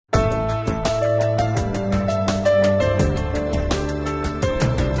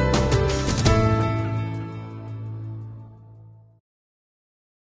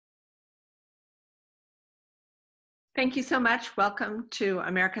Thank you so much. Welcome to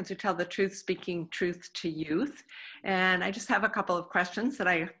Americans Who Tell the Truth, Speaking Truth to Youth. And I just have a couple of questions that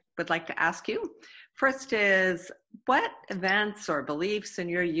I would like to ask you. First is, what events or beliefs in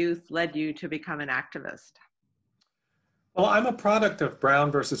your youth led you to become an activist? Well, I'm a product of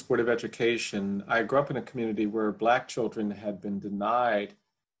Brown versus Board of Education. I grew up in a community where Black children had been denied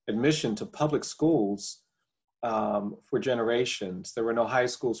admission to public schools for generations. There were no high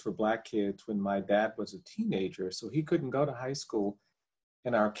schools for Black kids when my dad was a teenager, so he couldn't go to high school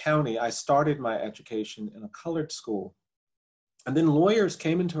in our county. I started my education in a colored school. And then lawyers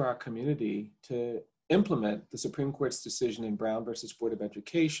came into our community to implement the Supreme Court's decision in Brown versus Board of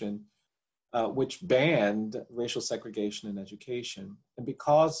Education, which banned racial segregation in education. And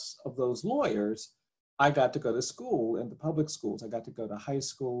because of those lawyers, I got to go to school in the public schools. I got to go to high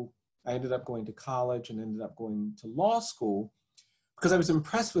school. I ended up going to college and ended up going to law school because I was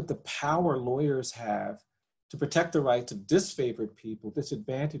impressed with the power lawyers have to protect the rights of disfavored people,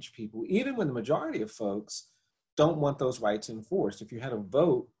 disadvantaged people, even when the majority of folks don't want those rights enforced. If you had a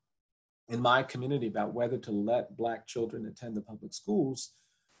vote in my community about whether to let Black children attend the public schools,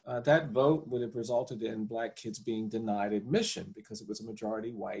 that vote would have resulted in Black kids being denied admission because it was a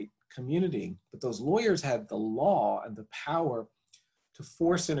majority white community. But those lawyers had the law and the power to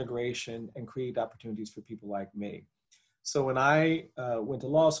force integration and create opportunities for people like me. So when I went to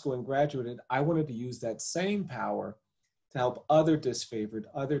law school and graduated, I wanted to use that same power to help other disfavored,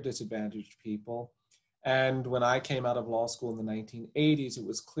 other disadvantaged people. And when I came out of law school in the 1980s, it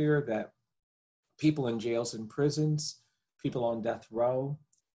was clear that people in jails and prisons, people on death row,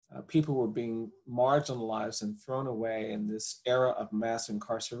 people were being marginalized and thrown away, and this era of mass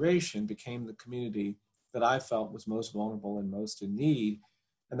incarceration became the community that I felt was most vulnerable and most in need.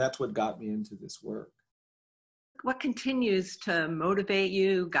 And that's what got me into this work. What continues to motivate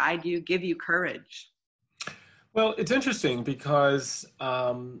you, guide you, give you courage? Well, it's interesting because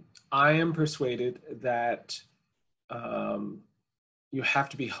I am persuaded that you have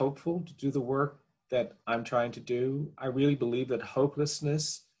to be hopeful to do the work that I'm trying to do. I really believe that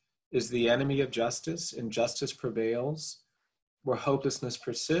hopelessness is the enemy of justice, and justice prevails where hopelessness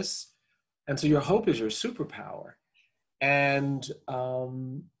persists. And so your hope is your superpower. And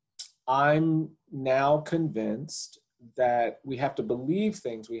I'm now convinced that we have to believe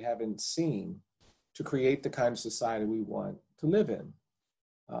things we haven't seen to create the kind of society we want to live in.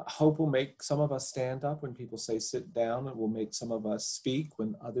 Hope will make some of us stand up when people say sit down. It will make some of us speak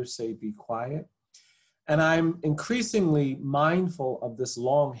when others say be quiet. And I'm increasingly mindful of this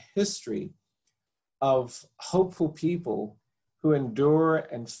long history of hopeful people who endure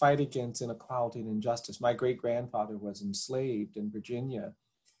and fight against inequality and injustice. My great-grandfather was enslaved in Virginia,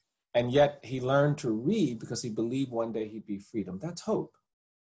 and yet he learned to read because he believed one day he'd be freedom. That's hope.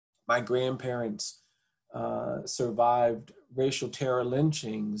 My grandparents survived racial terror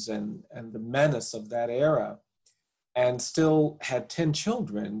lynchings and the menace of that era, and still had 10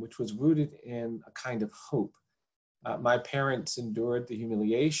 children, which was rooted in a kind of hope. My parents endured the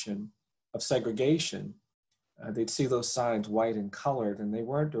humiliation of segregation. They'd see those signs white and colored, and they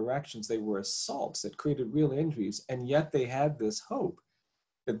weren't directions, they were assaults that created real injuries. And yet they had this hope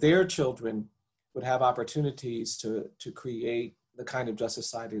that their children would have opportunities to create the kind of just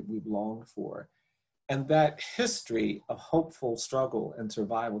society that we've longed for. And that history of hopeful struggle and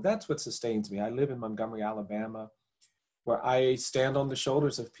survival, that's what sustains me. I live in Montgomery, Alabama, where I stand on the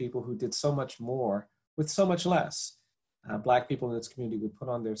shoulders of people who did so much more with so much less. Black people in this community would put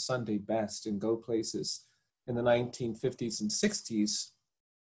on their Sunday best and go places in the 1950s and 60s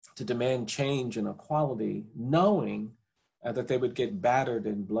to demand change and equality, knowing that they would get battered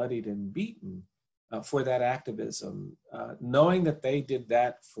and bloodied and beaten for that activism. Knowing that they did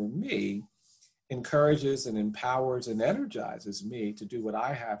that for me encourages and empowers and energizes me to do what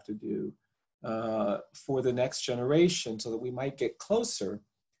I have to do for the next generation so that we might get closer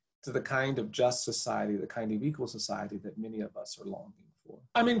to the kind of just society, the kind of equal society that many of us are longing for.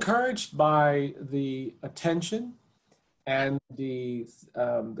 I'm encouraged by the attention and the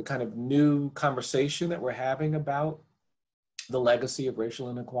kind of new conversation that we're having about the legacy of racial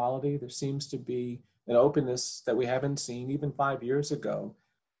inequality. There seems to be an openness that we haven't seen even 5 years ago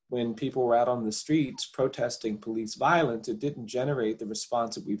when people were out on the streets protesting police violence. It didn't generate the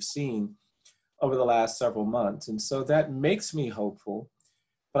response that we've seen over the last several months. And so that makes me hopeful.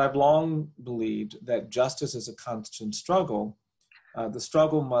 But I've long believed that justice is a constant struggle. The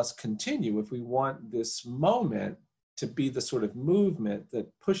struggle must continue if we want this moment to be the sort of movement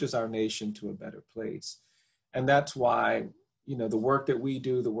that pushes our nation to a better place. And that's why, you know, the work that we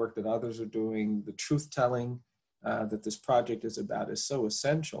do, the work that others are doing, the truth-telling that this project is about is so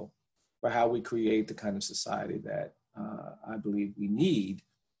essential for how we create the kind of society that I believe we need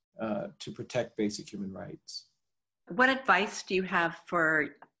to protect basic human rights. What advice do you have for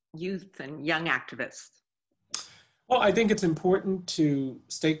youth and young activists? Well, I think it's important to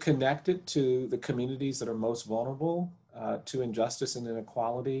stay connected to the communities that are most vulnerable to injustice and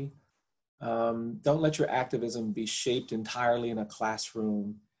inequality. Don't let your activism be shaped entirely in a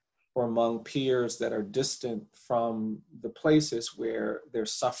classroom or among peers that are distant from the places where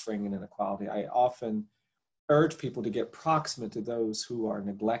there's suffering and inequality. I often urge people to get proximate to those who are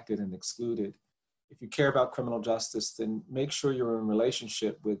neglected and excluded. If you care about criminal justice, then make sure you're in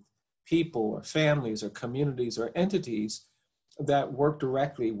relationship with people or families or communities or entities that work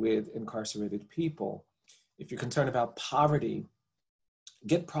directly with incarcerated people. If you're concerned about poverty,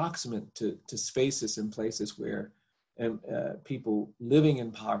 get proximate to spaces and places where people living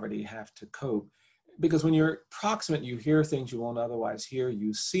in poverty have to cope. Because when you're proximate, you hear things you won't otherwise hear,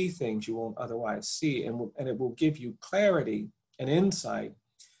 you see things you won't otherwise see, and it will give you clarity and insight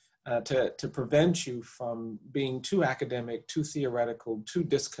to prevent you from being too academic, too theoretical, too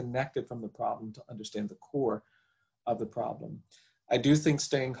disconnected from the problem to understand the core of the problem. I do think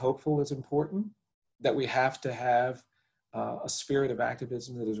staying hopeful is important, that we have to have a spirit of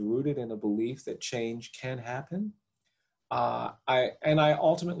activism that is rooted in a belief that change can happen. I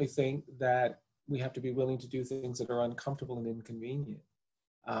ultimately think that we have to be willing to do things that are uncomfortable and inconvenient.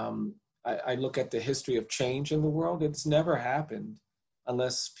 I look at the history of change in the world. It's never happened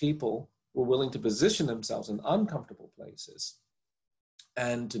unless people were willing to position themselves in uncomfortable places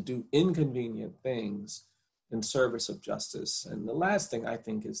and to do inconvenient things in service of justice. And the last thing I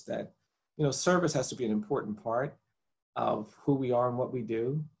think is that, service has to be an important part of who we are and what we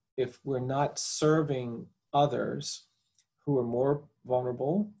do. If we're not serving others who are more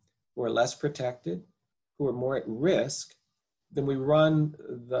vulnerable, who are less protected, who are more at risk, then we run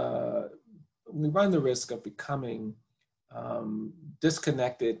the risk of becoming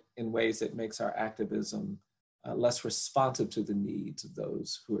disconnected in ways that makes our activism less responsive to the needs of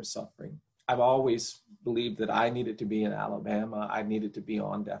those who are suffering. I've always believed that I needed to be in Alabama. I needed to be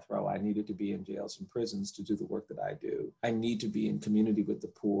on death row. I needed to be in jails and prisons to do the work that I do. I need to be in community with the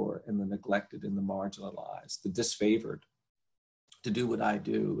poor and the neglected and the marginalized, the disfavored, to do what I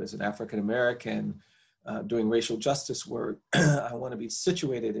do as an African American doing racial justice work. I want to be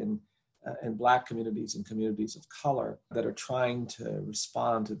situated in Black communities and communities of color that are trying to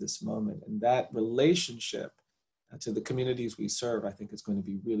respond to this moment. And that relationship to the communities we serve, I think, is going to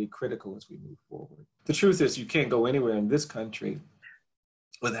be really critical as we move forward. The truth is, you can't go anywhere in this country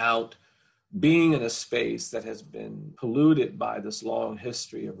without being in a space that has been polluted by this long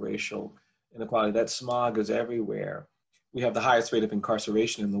history of racial inequality. That smog is everywhere. We have the highest rate of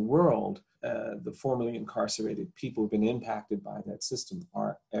incarceration in the world. The formerly incarcerated people who've been impacted by that system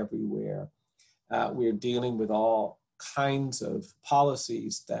are everywhere. We're dealing with all kinds of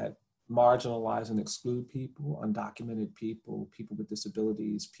policies that marginalize and exclude people, undocumented people, people with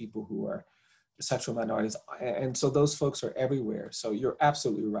disabilities, people who are sexual minorities. And so those folks are everywhere. So you're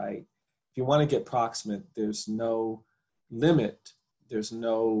absolutely right. If you want to get proximate, there's no limit, there's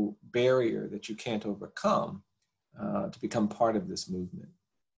no barrier that you can't overcome to become part of this movement.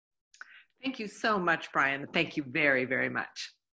 Thank you so much, Bryan. Thank you very, very much.